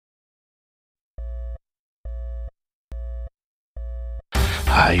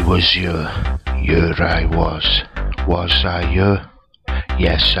I was here I was I here?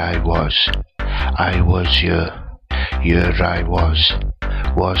 Yes I was. I was here I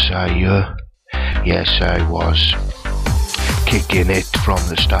was I here? Yes I was. Kicking it from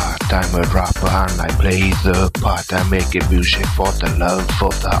the start, I'm a rapper and I play the part. I'm making music for the love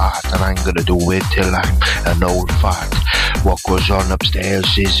of the art, and I'm gonna do it till I'm an old fart. What goes on upstairs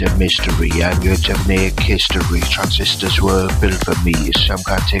is a mystery, I'm here to make history. Transistors were built for me, some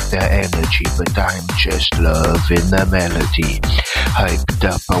can't take their energy, but I'm just loving the melody. Hyped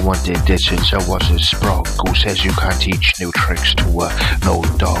up, I wanted it since I was a sprog. Who says you can't teach new tricks to an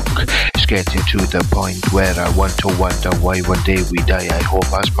old dog? It's getting to the point where I want to wonder why one day we die. I hope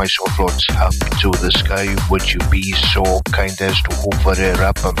as my soul floats up to the sky, would you be so kind as to hover it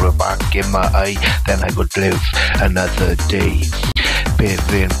up and rub back in my eye? Then I could live another day,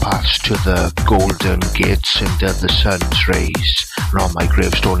 paving paths to the golden gates under the sun's rays. And on my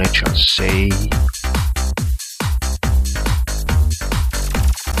gravestone it shall say,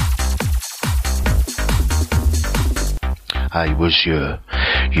 I was here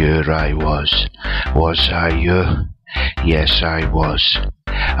I was I here? Yes I was.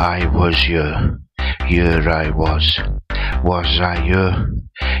 I was here I was I here?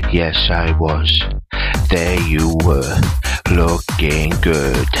 Yes I was. There you were, looking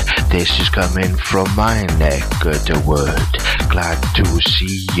good. This is coming from my neck of the word. Glad to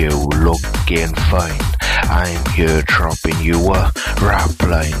see you looking fine. I'm here dropping you a rap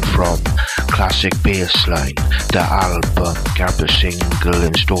line from classic bassline. The album, grab a single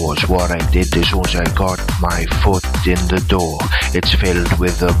in stores. What I did is once I got my foot in the door, it's filled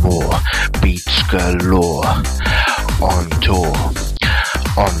with the more beats galore. On tour,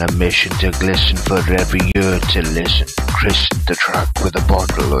 on a mission to glisten, for every ear to listen. Christen the track with a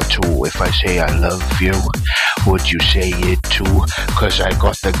bottle or two. If I say I love you, would you say it too? Cause I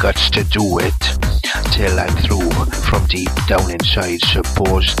got the guts to do it till I'm through. From deep down inside,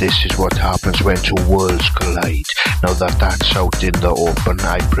 suppose this is what happens when two worlds collide. Now that that's out in the open,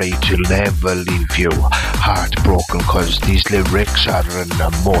 I pray to never leave you heartbroken, cause these lyrics are an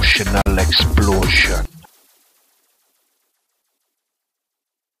emotional explosion.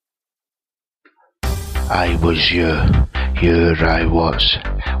 I was here I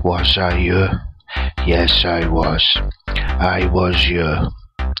was I here? Yes I was. I was here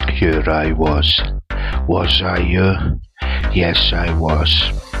I was I here? Yes I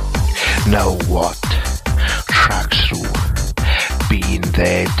was. Now what? Tracks through. Been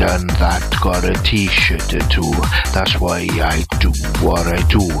there, done that, got a t-shirt or two. That's why I do what I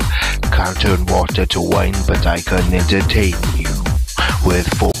do. Can't turn water to wine, but I can entertain you with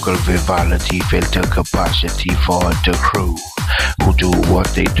vocal vitality, filter capacity for the crew who do what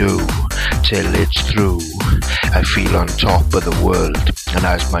they do till it's through. I feel on top of the world, and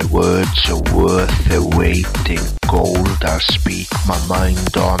as my words are worth their weight in gold, I speak my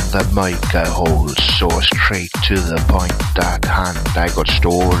mind on the mic I hold, so straight to the point at hand. I got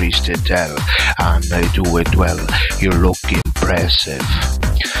stories to tell, and I do it well. You look impressive,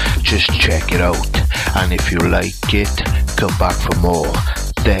 just check it out, and if you like it, come back for more.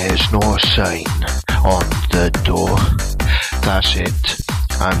 There's no sign on the door. That's it,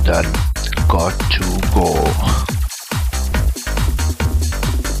 I'm done, got to go.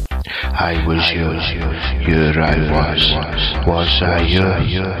 I was here I was I here?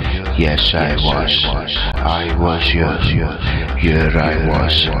 Yes I was. I was here I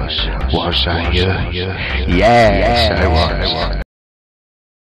was I here? Yes I was.